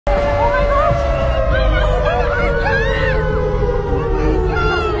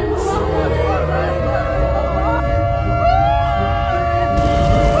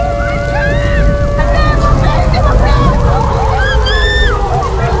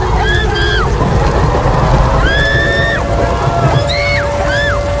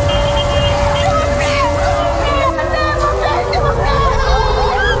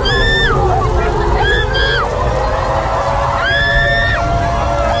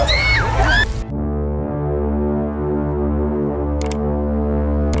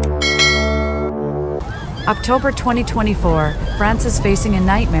October 2024, France is facing a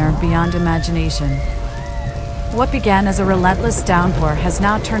nightmare beyond imagination. What began as a relentless downpour has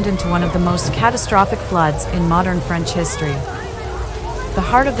now turned into one of the most catastrophic floods in modern French history. The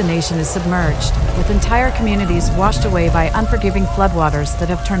heart of the nation is submerged, with entire communities washed away by unforgiving floodwaters that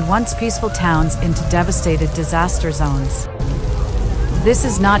have turned once peaceful towns into devastated disaster zones. This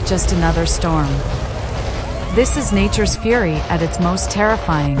is not just another storm. This is nature's fury at its most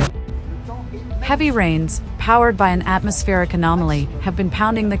terrifying. Heavy rains, powered by an atmospheric anomaly, have been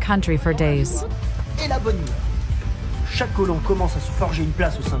pounding the country for days. Et la bonne nouvelle, chaque colon commence à se forger une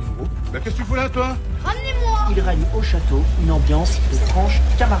place au sein du groupe. Bah qu'est-ce que tu fous là, toi? Ramenez-moi! Il règne au château une ambiance de franche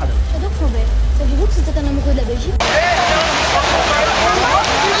camaraderie. J'adore Flaubert. Saviez-vous que c'était un amoureux de la Belgique?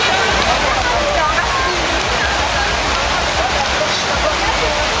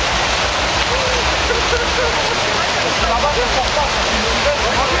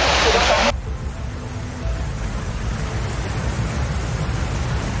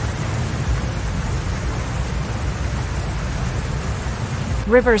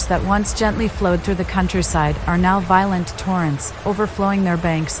 Rivers that once gently flowed through the countryside are now violent torrents, overflowing their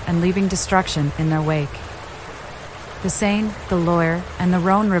banks and leaving destruction in their wake. The Seine, the Loire, and the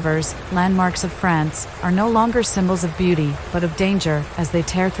Rhône rivers, landmarks of France, are no longer symbols of beauty, but of danger as they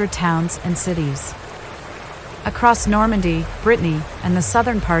tear through towns and cities. Across Normandy, Brittany, and the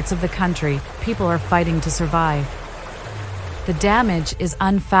southern parts of the country, people are fighting to survive. The damage is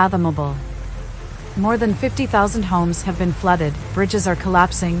unfathomable. More than 50,000 homes have been flooded, bridges are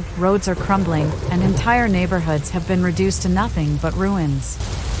collapsing, roads are crumbling, and entire neighborhoods have been reduced to nothing but ruins.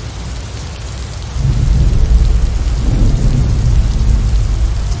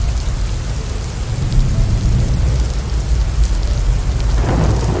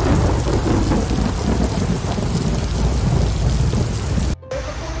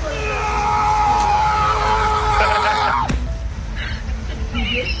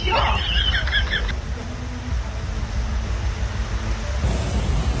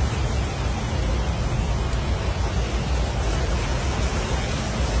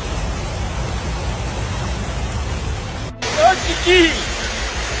 Kiki!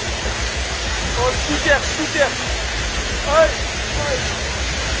 Oh, scooter! Aïe!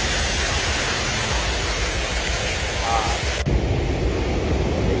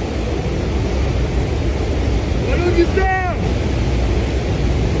 Allô, Gustave!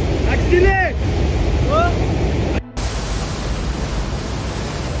 Accélère! Hein?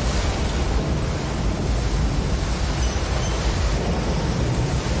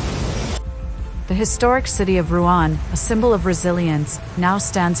 The historic city of Rouen, a symbol of resilience, now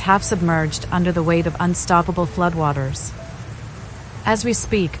stands half-submerged under the weight of unstoppable floodwaters. As we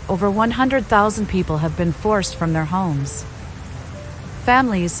speak, over 100,000 people have been forced from their homes.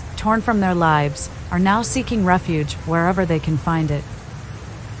 Families, torn from their lives, are now seeking refuge wherever they can find it.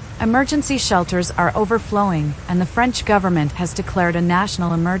 Emergency shelters are overflowing, and the French government has declared a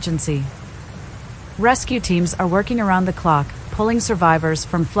national emergency. Rescue teams are working around the clock, pulling survivors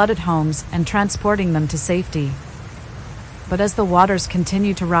from flooded homes and transporting them to safety. But as the waters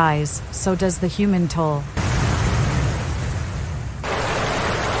continue to rise, so does the human toll.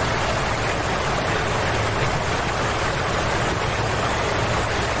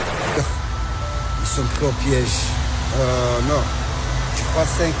 Ils sont pris au piège. Non, je crois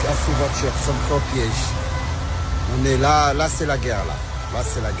 5 à 6 voitures sont pris au piège. On est là, c'est la guerre là. Là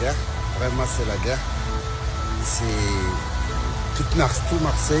c'est la guerre, vraiment c'est la guerre. C'est... Tout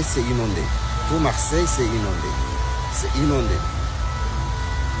Marseille, c'est inondé. Tout Marseille, c'est inondé. C'est inondé.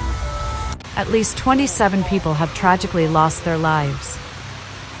 At least 27 people have tragically lost their lives.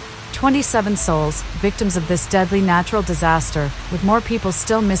 27 souls, victims of this deadly natural disaster, with more people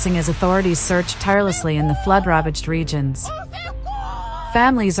still missing as authorities search tirelessly in the flood-ravaged regions.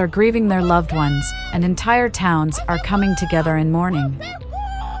 Families are grieving their loved ones, and entire towns are coming together in mourning.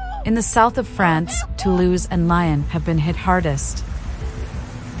 In the south of France, Toulouse and Lyon have been hit hardest.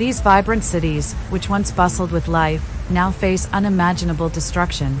 These vibrant cities, which once bustled with life, now face unimaginable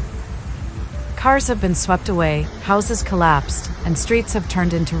destruction. Cars have been swept away, houses collapsed, and streets have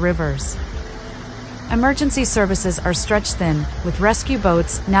turned into rivers. Emergency services are stretched thin, with rescue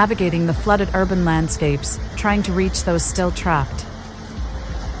boats navigating the flooded urban landscapes, trying to reach those still trapped.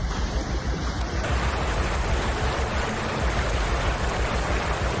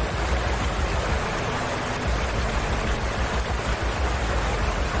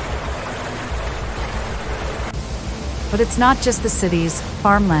 But it's not just the cities,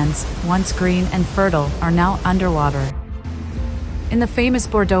 farmlands, once green and fertile, are now underwater. In the famous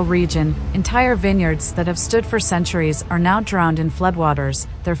Bordeaux region, entire vineyards that have stood for centuries are now drowned in floodwaters,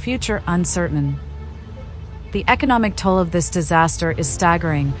 their future uncertain. The economic toll of this disaster is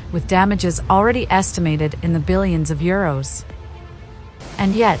staggering, with damages already estimated in the billions of euros.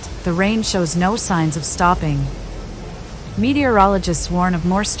 And yet, the rain shows no signs of stopping. Meteorologists warn of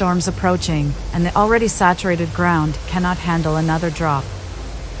more storms approaching, and the already saturated ground cannot handle another drop.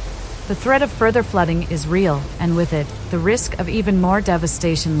 The threat of further flooding is real, and with it, the risk of even more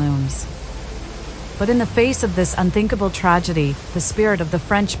devastation looms. But in the face of this unthinkable tragedy, the spirit of the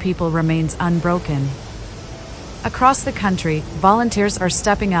French people remains unbroken. Across the country, volunteers are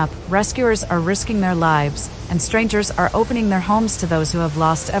stepping up, rescuers are risking their lives, and strangers are opening their homes to those who have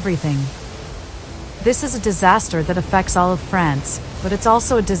lost everything. This is a disaster that affects all of France, but it's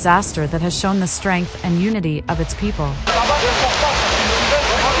also a disaster that has shown the strength and unity of its people.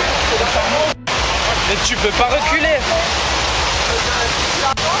 Mais tu peux pas reculer.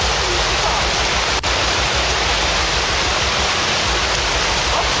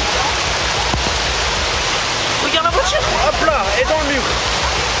 Regarde la voiture. Hop là, et dans le mur.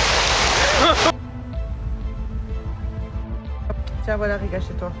 Tiens, voilà, Riga,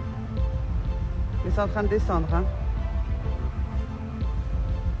 chez toi. Mais c'est en train de descendre, hein.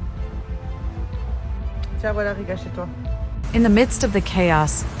 Tiens, voilà, Riga, chez toi. In the midst of the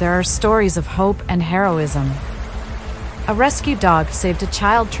chaos, there are stories of hope and heroism. A rescue dog saved a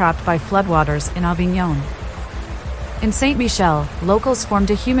child trapped by floodwaters in Avignon. In Saint-Michel, locals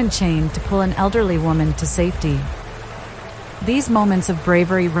formed a human chain to pull an elderly woman to safety. These moments of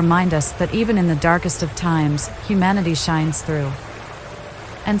bravery remind us that even in the darkest of times, humanity shines through.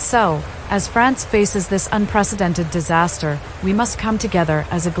 And so, as France faces this unprecedented disaster, we must come together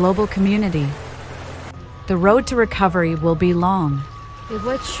as a global community. The road to recovery will be long.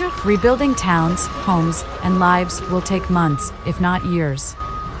 Rebuilding towns, homes, and lives will take months, if not years.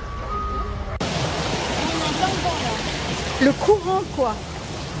 Le courant, quoi.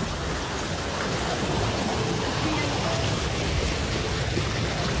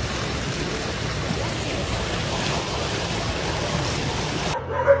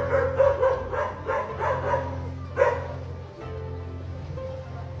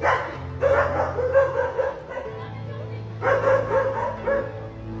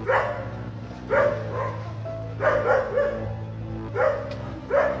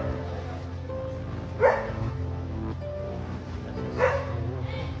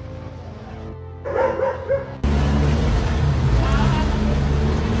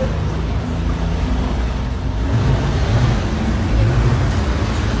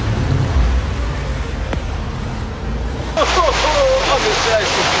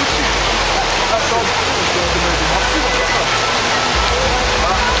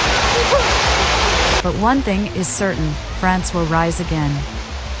 But one thing is certain, France will rise again.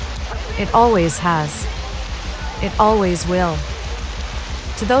 It always has. It always will.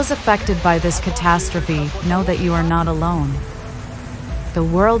 To those affected by this catastrophe, know that you are not alone. The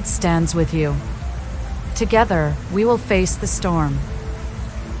world stands with you. Together, we will face the storm.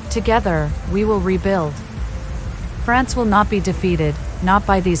 Together, we will rebuild. France will not be defeated, not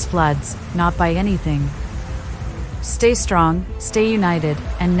by these floods, not by anything. Stay strong, stay united,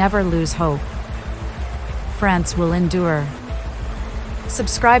 and never lose hope. France will endure.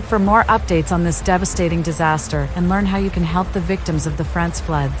 Subscribe for more updates on this devastating disaster and learn how you can help the victims of the France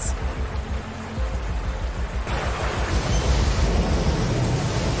floods.